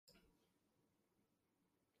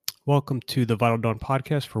Welcome to the Vital Dawn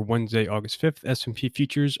podcast for Wednesday, August 5th. S&P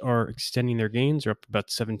futures are extending their gains. They're up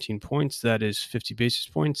about 17 points. That is 50 basis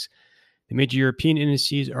points. The major European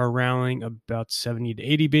indices are rallying about 70 to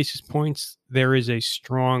 80 basis points. There is a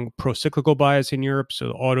strong pro-cyclical bias in Europe.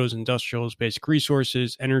 So autos, industrials, basic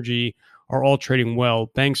resources, energy are all trading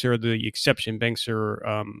well. Banks are the exception. Banks are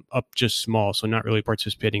up just small, so not really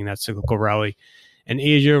participating in that cyclical rally. And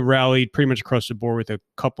Asia rallied pretty much across the board with a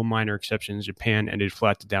couple minor exceptions. Japan ended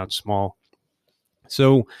flat to down small.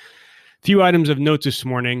 So a few items of note this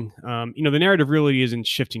morning. The narrative really isn't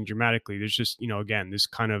shifting dramatically. There's just, again, this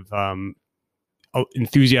kind of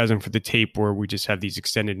enthusiasm for the tape where we just have these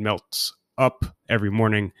extended melts up every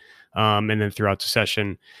morning and then throughout the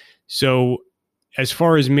session. So as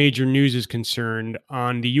far as major news is concerned,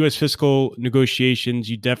 on the U.S. fiscal negotiations,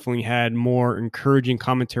 you definitely had more encouraging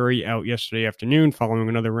commentary out yesterday afternoon following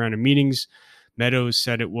another round of meetings. Meadows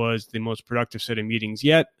said it was the most productive set of meetings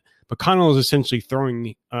yet. McConnell is essentially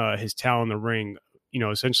throwing his towel in the ring,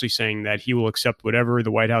 essentially saying that he will accept whatever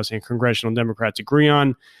the White House and congressional Democrats agree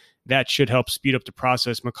on. That should help speed up the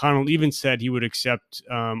process. McConnell even said he would accept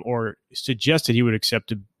or suggested he would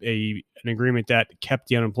accept an agreement that kept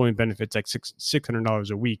the unemployment benefits like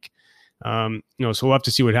 $600 a week. So we'll have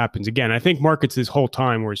to see what happens. Again, I think markets this whole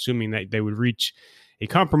time were assuming that they would reach a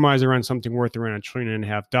compromise around something worth around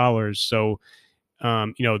 $1.5 trillion. So,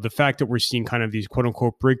 the fact that we're seeing kind of these quote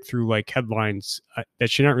unquote breakthrough like headlines,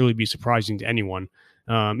 that should not really be surprising to anyone.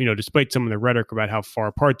 Despite some of the rhetoric about how far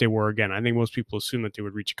apart they were, again, I think most people assume that they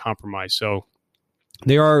would reach a compromise. So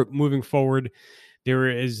they are moving forward. There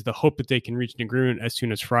is the hope that they can reach an agreement as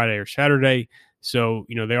soon as Friday or Saturday. So,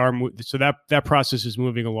 they are, so that process is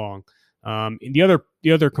moving along. And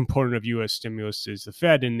the other component of U.S. stimulus is the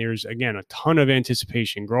Fed. And there's, again, a ton of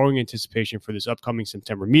growing anticipation for this upcoming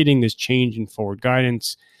September meeting, this change in forward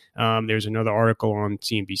guidance. There's another article on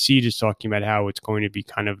CNBC just talking about how it's going to be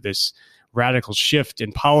kind of this radical shift in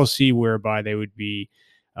policy whereby they would be,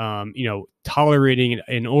 tolerating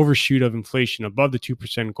an overshoot of inflation above the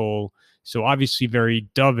 2% goal. So obviously very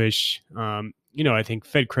dovish. I think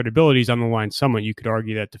Fed credibility is on the line somewhat. You could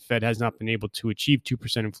argue that the Fed has not been able to achieve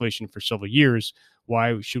 2% inflation for several years.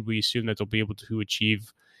 Why should we assume that they'll be able to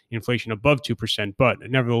achieve inflation above 2%? But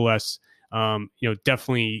nevertheless,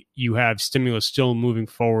 definitely you have stimulus still moving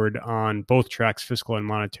forward on both tracks, fiscal and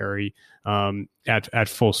monetary, at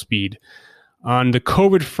full speed. On the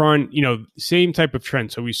COVID front, same type of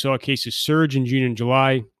trend. So we saw cases surge in June and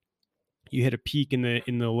July. You hit a peak in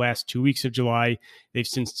the last 2 weeks of July. They've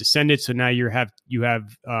since descended. So now you have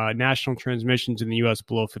national transmissions in the U.S.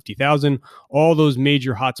 below 50,000. All those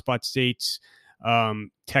major hotspot states,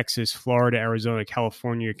 Texas, Florida, Arizona,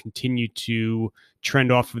 California, continue to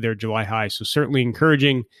trend off of their July high. So certainly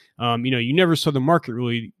encouraging. You never saw the market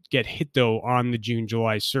really get hit though on the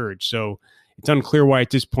June-July surge. So it's unclear why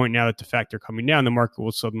at this point, now that the fact they're coming down, the market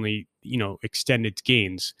will suddenly, extend its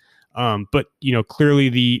gains. But clearly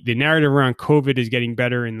the narrative around COVID is getting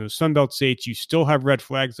better in those Sunbelt states. You still have red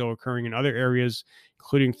flags though occurring in other areas,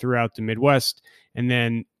 including throughout the Midwest. And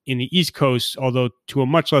then in the East Coast, although to a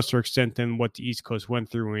much lesser extent than what the East Coast went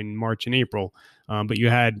through in March and April. But you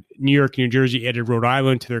had New York, New Jersey added Rhode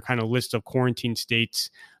Island to their kind of list of quarantine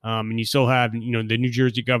states. And you still have, the New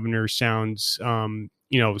Jersey governor sounds,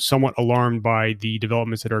 somewhat alarmed by the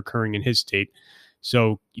developments that are occurring in his state.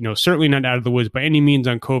 So, certainly not out of the woods by any means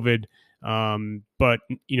on COVID. But,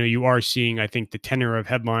 you are seeing, I think, the tenor of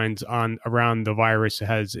headlines around the virus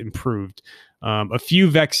has improved. A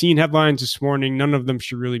few vaccine headlines this morning. None of them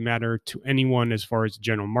should really matter to anyone as far as the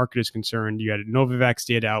general market is concerned. You had Novavax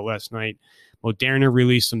data out last night. Moderna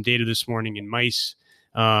released some data this morning in mice.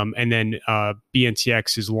 And then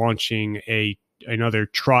BNTX is launching another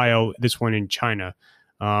trial, this one in China.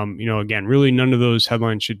 Again, really none of those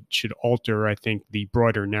headlines should alter, I think, the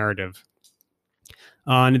broader narrative.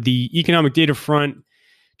 On the economic data front,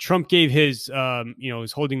 Trump gave is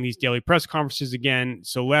holding these daily press conferences again.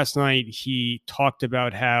 So last night he talked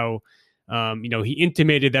about how, he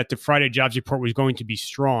intimated that the Friday jobs report was going to be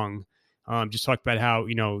strong. Just talked about how,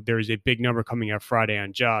 there is a big number coming out Friday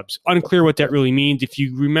on jobs. Unclear what that really means. If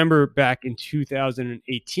you remember back in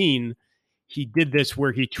 2018, he did this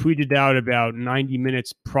where he tweeted out about 90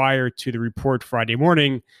 minutes prior to the report Friday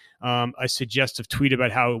morning, a suggestive tweet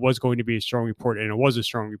about how it was going to be a strong report, and it was a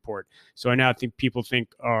strong report. So I now think people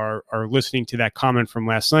are listening to that comment from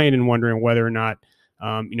last night and wondering whether or not,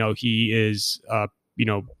 he is,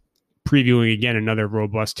 previewing again another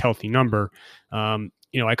robust, healthy number.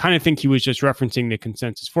 I kind of think he was just referencing the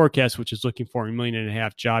consensus forecast, which is looking for 1.5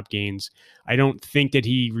 million job gains. I don't think that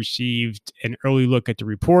he received an early look at the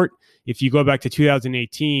report. If you go back to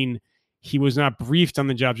 2018, he was not briefed on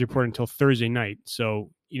the jobs report until Thursday night. So,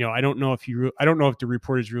 I don't know if the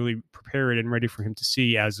report is really prepared and ready for him to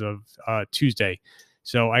see as of Tuesday.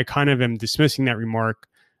 So I kind of am dismissing that remark.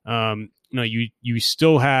 You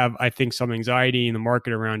still have, I think, some anxiety in the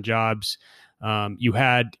market around jobs. You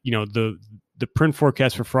had, the print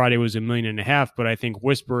forecast for Friday was 1.5 million, but I think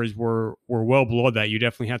whispers were well below that. You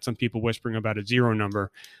definitely had some people whispering about a zero number.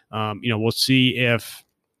 We'll see if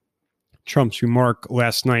Trump's remark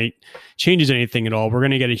last night changes anything at all. We're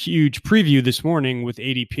going to get a huge preview this morning with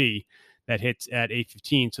ADP that hits at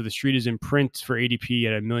 8:15. So the street is in print for ADP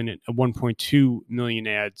at 1.2 million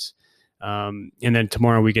ads. And then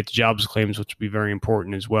tomorrow we get the jobs claims, which will be very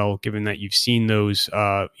important as well, given that you've seen those,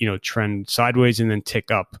 trend sideways and then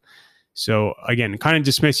tick up. So again, kind of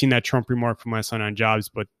dismissing that Trump remark from last night on jobs,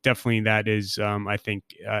 but definitely that is, I think,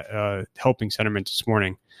 helping sentiment this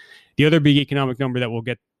morning. The other big economic number that we'll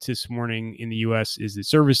get this morning in the U.S. is the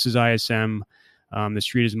services ISM. The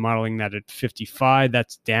street is modeling that at 55.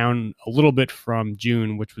 That's down a little bit from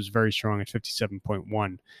June, which was very strong at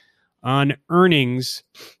 57.1. On earnings,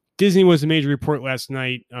 Disney was a major report last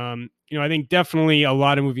night. I think definitely a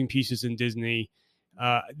lot of moving pieces in Disney.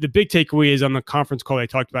 The big takeaway is on the conference call, they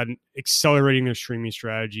talked about accelerating their streaming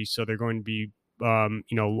strategy. So they're going to be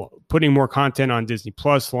putting more content on Disney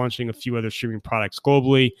Plus, launching a few other streaming products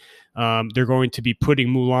globally. They're going to be putting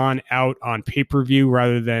Mulan out on pay-per-view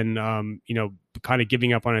rather than, kind of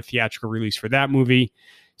giving up on a theatrical release for that movie.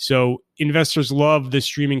 So investors love the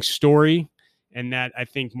streaming story, and that, I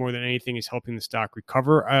think, more than anything is helping the stock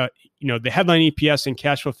recover. The headline EPS and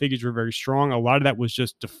cash flow figures were very strong. A lot of that was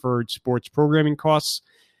just deferred sports programming costs.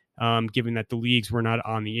 Given that the leagues were not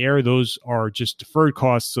on the air, those are just deferred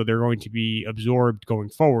costs, so they're going to be absorbed going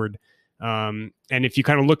forward. And if you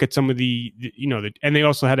kind of look at some of and they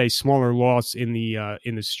also had a smaller loss in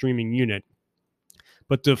the streaming unit,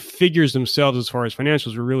 but the figures themselves, as far as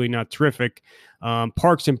financials, were really not terrific.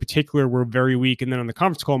 Parks in particular were very weak, and then on the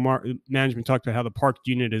conference call, management talked about how the park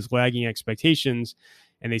unit is lagging expectations,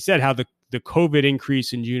 and they said how the COVID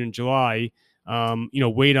increase in June and July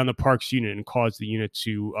weighed on the parks unit and caused the unit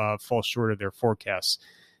to fall short of their forecasts.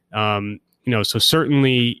 So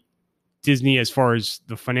certainly Disney, as far as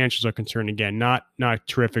the financials are concerned, again, not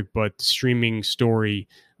terrific, but the streaming story,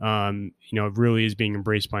 really is being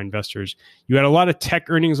embraced by investors. You had a lot of tech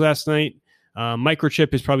earnings last night.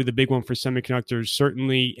 Microchip is probably the big one for semiconductors.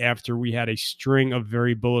 Certainly after we had a string of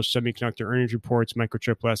very bullish semiconductor earnings reports,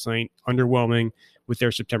 Microchip last night, underwhelming with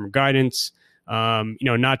their September guidance.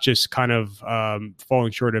 Not just kind of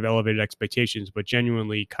falling short of elevated expectations, but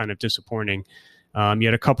genuinely kind of disappointing. You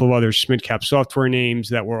had a couple of other mid-cap software names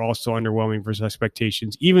that were also underwhelming versus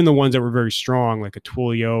expectations. Even the ones that were very strong, like a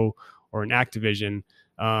Twilio or an Activision,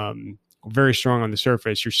 very strong on the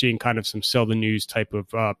surface. You're seeing kind of some sell the news type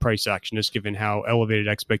of price action, just given how elevated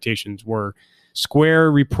expectations were.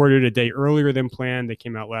 Square reported a day earlier than planned. They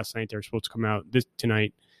came out last night. They're supposed to come out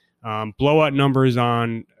tonight. Blowout numbers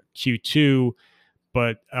on Q2,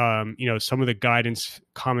 but some of the guidance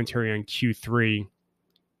commentary on Q3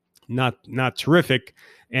 not terrific.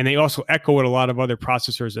 And they also echo what a lot of other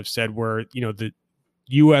processors have said, where the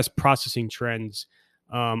US processing trends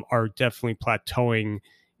are definitely plateauing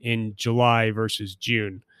in July versus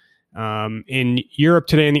June. In Europe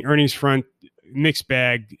today, on the earnings front, mixed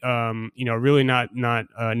bag. Really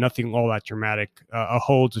nothing all that dramatic.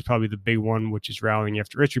 Holds is probably the big one, which is rallying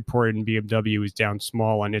after its report, and BMW is down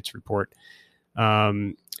small on its report.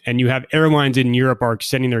 And you have airlines in Europe are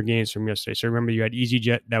extending their gains from yesterday. So remember, you had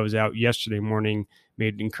EasyJet that was out yesterday morning,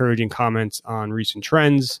 made encouraging comments on recent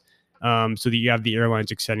trends, so that you have the airlines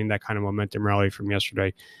extending that kind of momentum rally from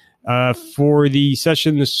yesterday. For the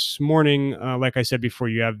session this morning, like I said before,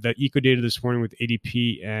 you have the eco data this morning with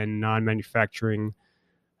ADP and non-manufacturing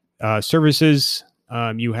services.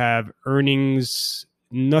 You have earnings,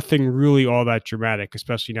 nothing really all that dramatic,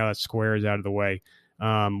 especially now that Square is out of the way.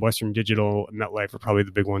 Western Digital and MetLife are probably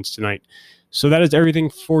the big ones tonight. So that is everything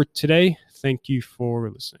for today. Thank you for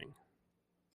listening.